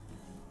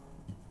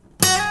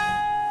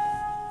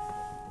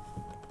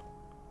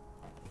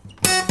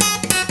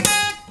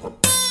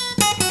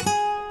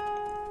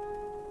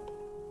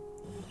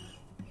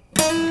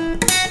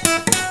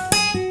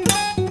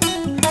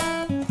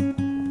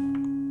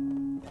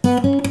I'm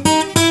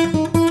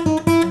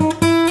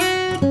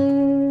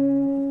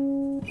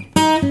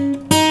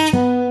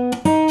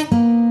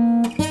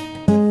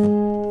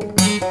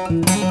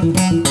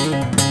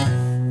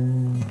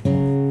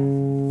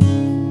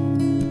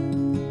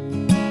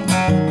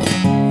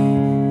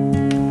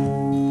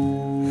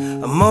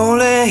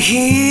only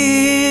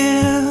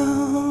here,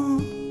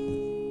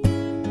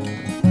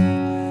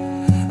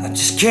 I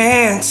just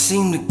can't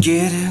seem to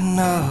get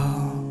enough.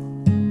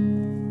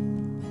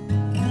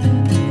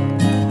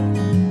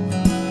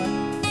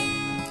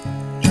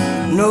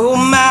 No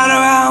matter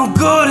how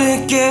good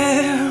it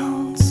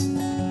gets,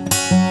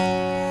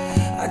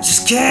 I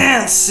just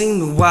can't seem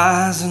to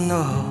wise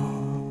enough.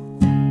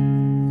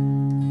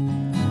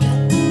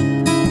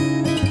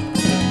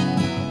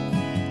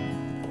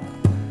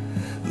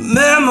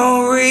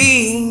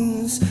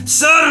 Memories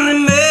suddenly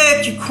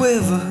make you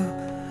quiver.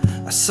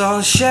 I saw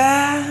a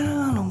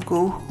shadow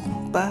go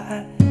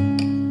by.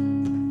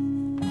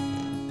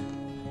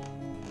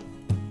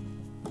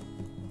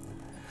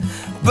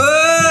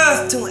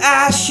 Birth to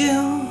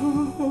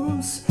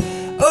ashes,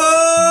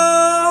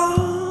 oh,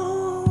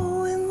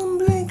 in the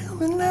blink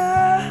of an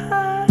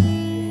eye.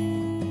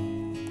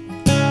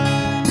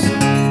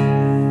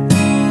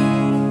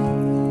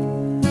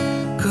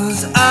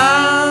 Cause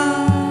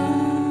I'm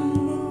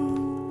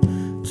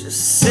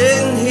just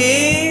sitting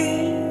here,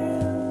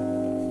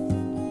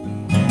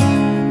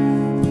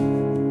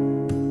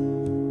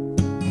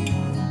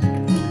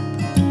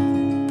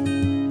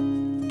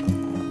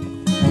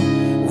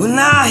 when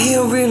I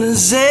hear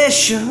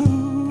realization,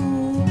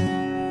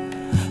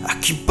 I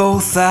keep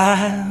both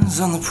eyes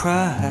on the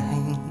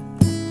prize.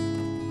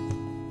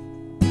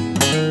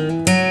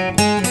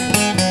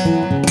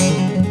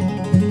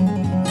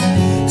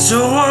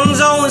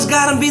 Someone's always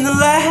gotta be the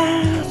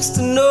last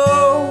to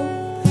know.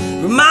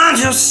 Remind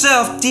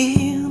yourself,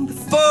 dear,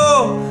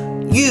 before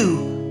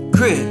you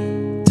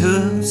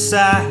criticize.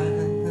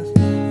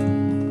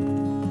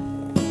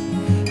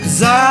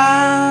 Cause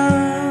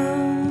I'm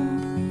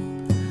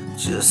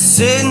just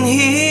sitting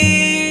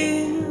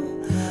here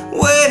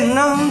waiting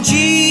on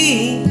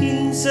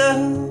Jesus,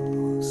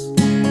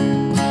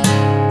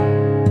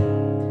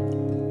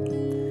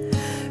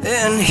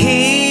 and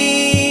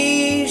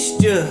He's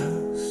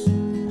just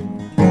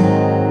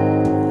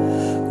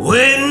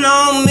waiting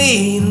on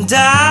me to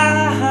die.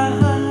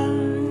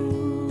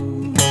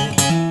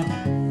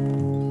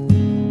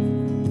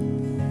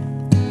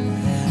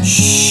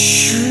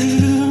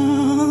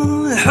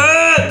 It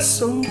hurts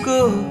so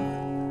good.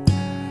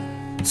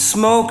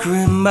 Smoke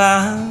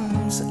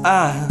reminds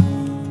I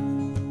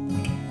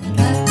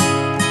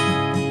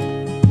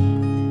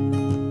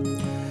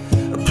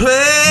a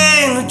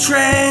plane, a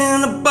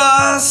train, a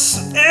bus,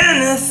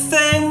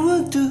 anything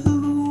will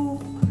do.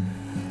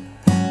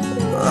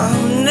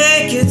 I'm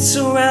naked,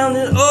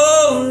 surrounded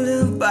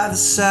only by the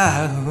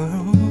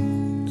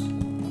sirens.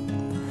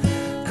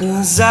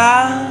 Cause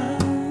I'm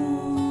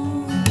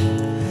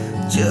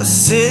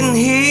just sitting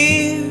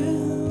here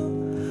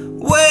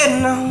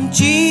waiting on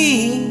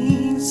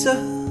Jesus.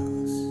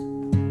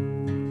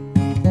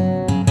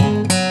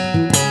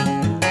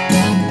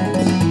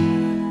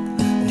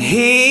 And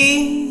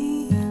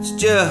He's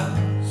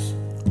just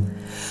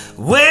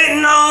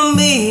waiting on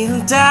me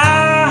to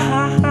die.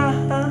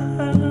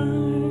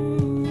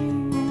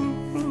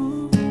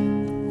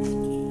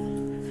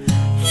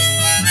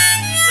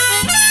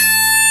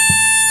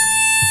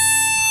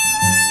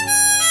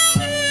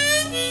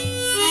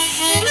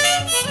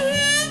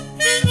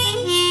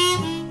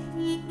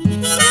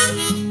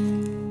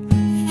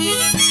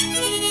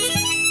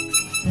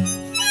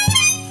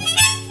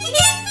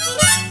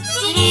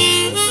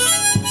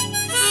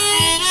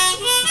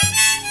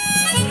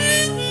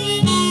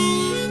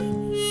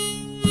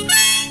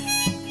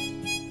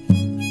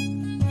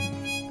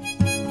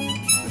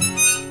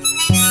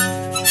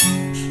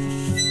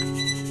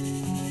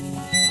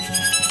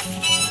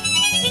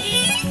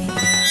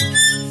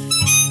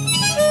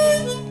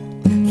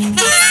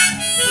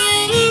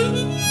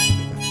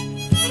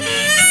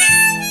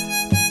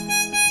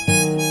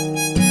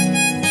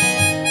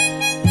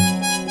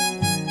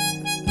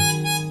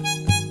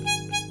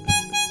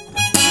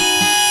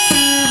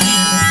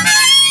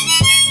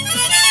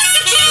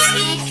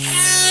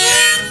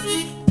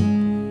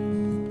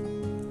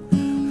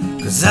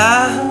 Cause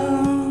I'm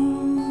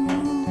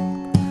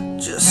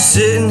just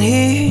sitting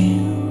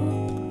here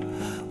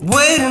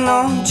waiting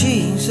on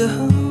Jesus.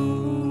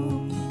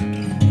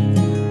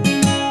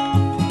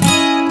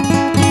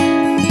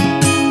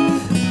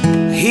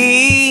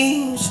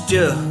 He's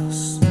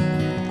just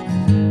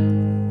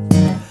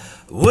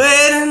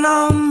waiting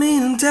on me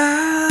to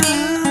die.